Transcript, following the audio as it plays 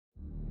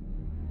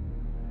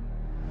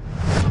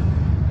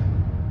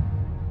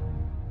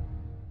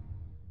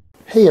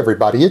Hey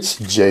everybody, it's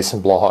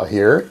Jason Blaha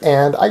here,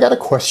 and I got a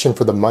question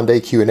for the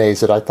Monday Q&As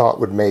that I thought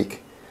would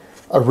make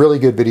a really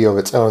good video of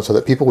its own so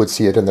that people would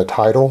see it in the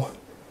title,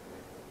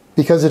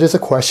 because it is a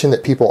question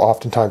that people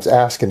oftentimes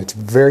ask and it's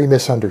very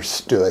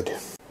misunderstood.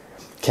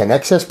 Can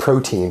excess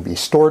protein be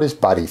stored as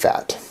body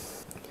fat?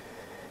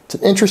 It's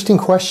an interesting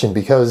question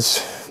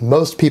because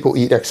most people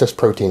eat excess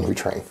protein who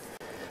train.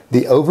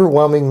 The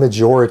overwhelming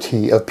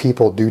majority of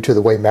people, due to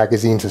the way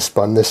magazines have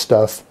spun this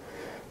stuff,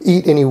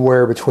 eat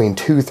anywhere between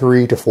 2,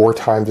 3 to 4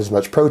 times as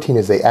much protein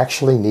as they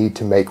actually need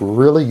to make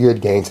really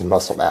good gains in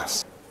muscle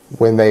mass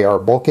when they are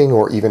bulking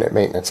or even at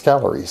maintenance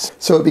calories.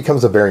 So it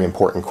becomes a very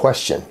important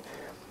question.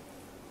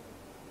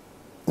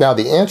 Now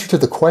the answer to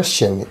the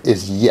question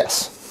is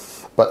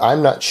yes, but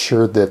I'm not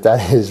sure that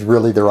that is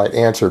really the right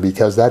answer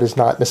because that is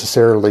not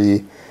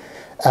necessarily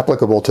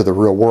applicable to the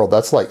real world.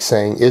 That's like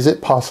saying, is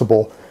it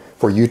possible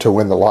for you to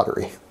win the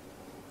lottery?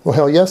 Well,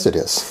 hell yes it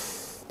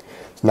is.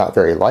 It's not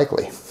very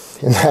likely.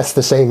 And that's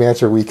the same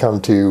answer we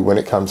come to when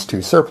it comes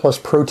to surplus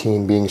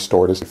protein being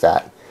stored as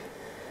fat.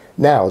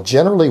 Now,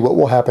 generally what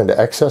will happen to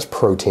excess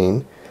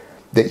protein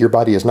that your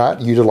body is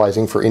not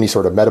utilizing for any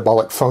sort of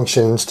metabolic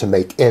functions to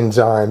make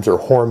enzymes or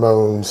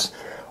hormones,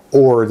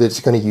 or that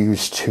it's going to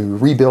use to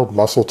rebuild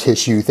muscle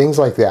tissue, things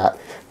like that,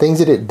 things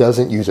that it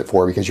doesn't use it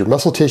for, because your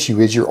muscle tissue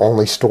is your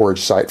only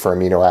storage site for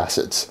amino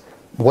acids.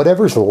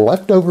 Whatever's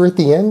left over at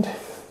the end,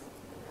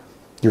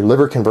 your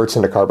liver converts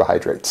into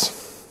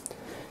carbohydrates.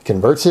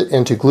 Converts it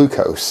into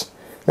glucose.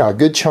 Now a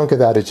good chunk of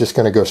that is just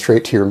going to go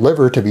straight to your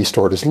liver to be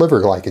stored as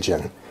liver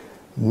glycogen,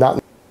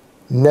 not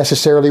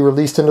necessarily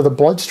released into the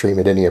bloodstream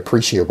at any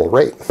appreciable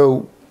rate.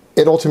 So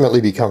it ultimately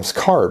becomes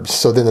carbs.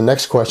 So then the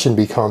next question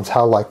becomes,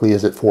 how likely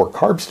is it for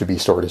carbs to be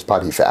stored as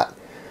body fat?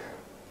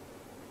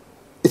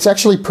 It's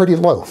actually pretty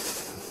low.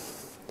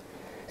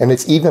 And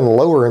it's even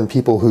lower in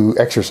people who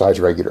exercise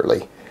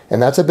regularly.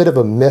 And that's a bit of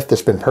a myth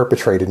that's been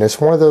perpetrated. And it's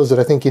one of those that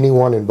I think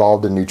anyone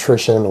involved in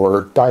nutrition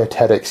or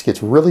dietetics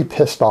gets really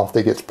pissed off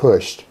that gets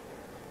pushed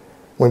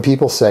when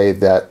people say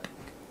that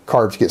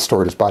carbs get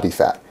stored as body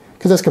fat.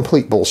 Because that's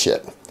complete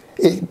bullshit.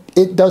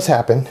 It does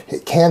happen.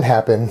 It can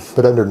happen.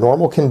 But under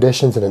normal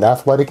conditions in an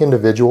athletic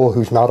individual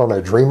who's not on a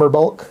dreamer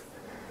bulk,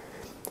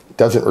 it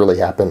doesn't really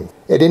happen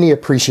at any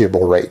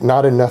appreciable rate.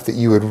 Not enough that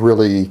you would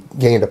really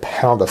gain a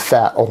pound of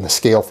fat on the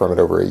scale from it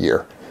over a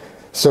year.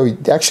 So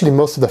actually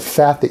most of the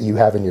fat that you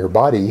have in your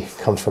body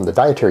comes from the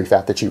dietary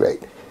fat that you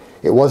ate.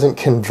 It wasn't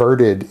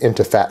converted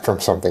into fat from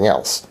something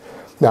else.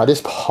 Now it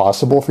is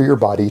possible for your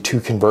body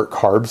to convert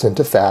carbs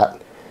into fat,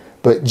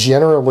 but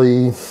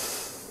generally,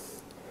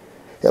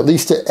 at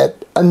least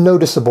at a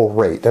noticeable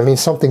rate. I mean,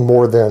 something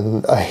more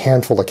than a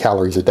handful of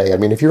calories a day. I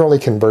mean, if you're only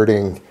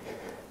converting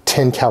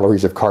 10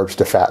 calories of carbs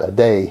to fat a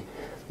day,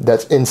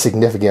 that's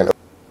insignificant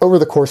over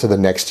the course of the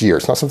next year.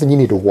 It's not something you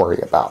need to worry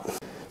about.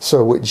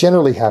 So what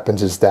generally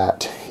happens is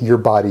that your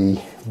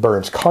body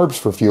burns carbs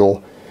for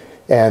fuel,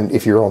 and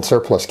if you're on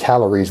surplus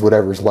calories,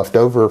 whatever's left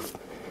over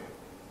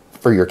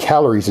for your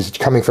calories is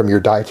coming from your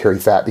dietary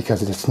fat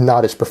because it's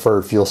not its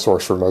preferred fuel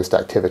source for most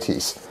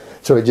activities.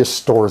 So it just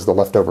stores the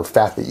leftover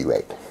fat that you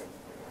ate.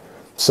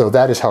 So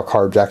that is how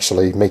carbs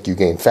actually make you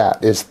gain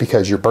fat, is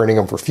because you're burning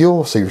them for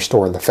fuel, so you're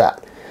storing the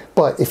fat.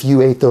 But if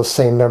you ate those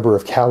same number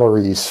of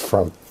calories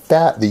from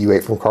fat that you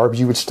ate from carbs,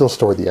 you would still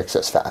store the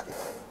excess fat.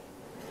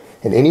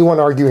 And anyone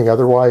arguing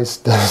otherwise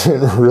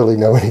doesn't really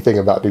know anything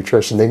about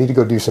nutrition. They need to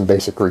go do some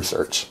basic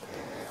research.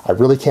 I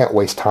really can't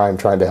waste time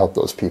trying to help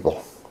those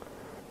people.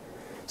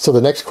 So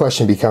the next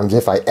question becomes,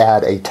 if I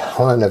add a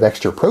ton of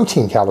extra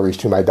protein calories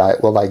to my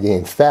diet, will I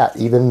gain fat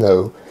even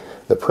though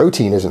the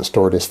protein isn't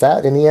stored as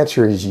fat? And the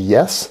answer is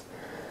yes.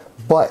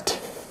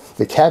 But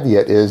the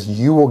caveat is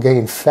you will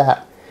gain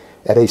fat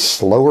at a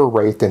slower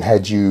rate than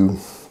had you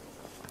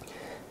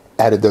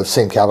added those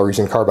same calories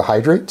and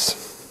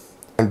carbohydrates.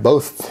 And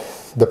both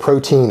the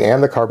protein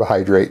and the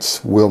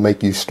carbohydrates will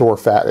make you store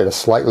fat at a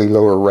slightly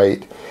lower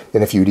rate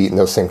than if you'd eaten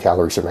those same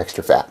calories from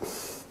extra fat.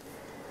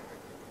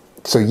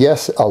 So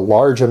yes, a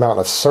large amount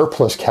of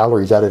surplus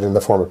calories added in the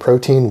form of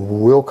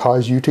protein will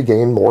cause you to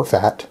gain more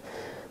fat,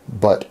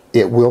 but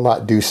it will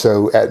not do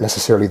so at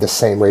necessarily the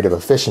same rate of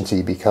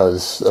efficiency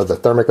because of the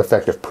thermic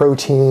effect of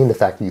protein, the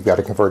fact that you've got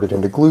to convert it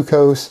into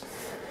glucose.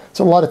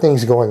 So a lot of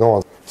things going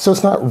on. So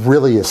it's not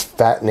really as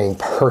fattening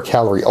per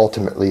calorie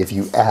ultimately if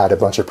you add a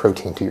bunch of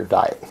protein to your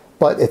diet.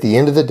 But at the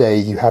end of the day,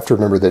 you have to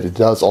remember that it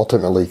does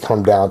ultimately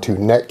come down to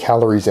net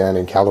calories in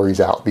and calories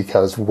out,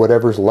 because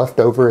whatever's left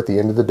over at the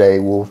end of the day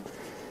will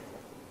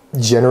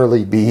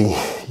generally be,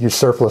 your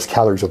surplus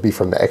calories will be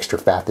from the extra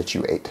fat that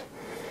you ate.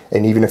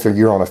 And even if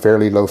you're on a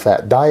fairly low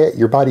fat diet,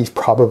 your body's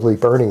probably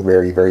burning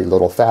very, very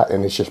little fat,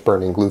 and it's just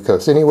burning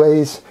glucose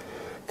anyways,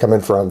 coming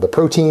from the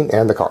protein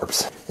and the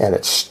carbs. And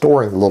it's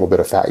storing a little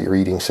bit of fat you're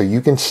eating, so you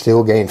can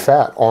still gain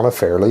fat on a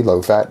fairly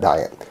low fat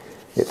diet.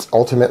 It's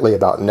ultimately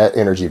about net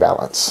energy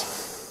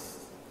balance.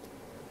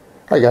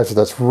 Alright guys, so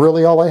that's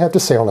really all I have to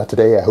say on that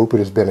today. I hope it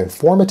has been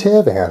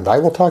informative, and I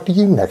will talk to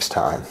you next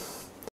time.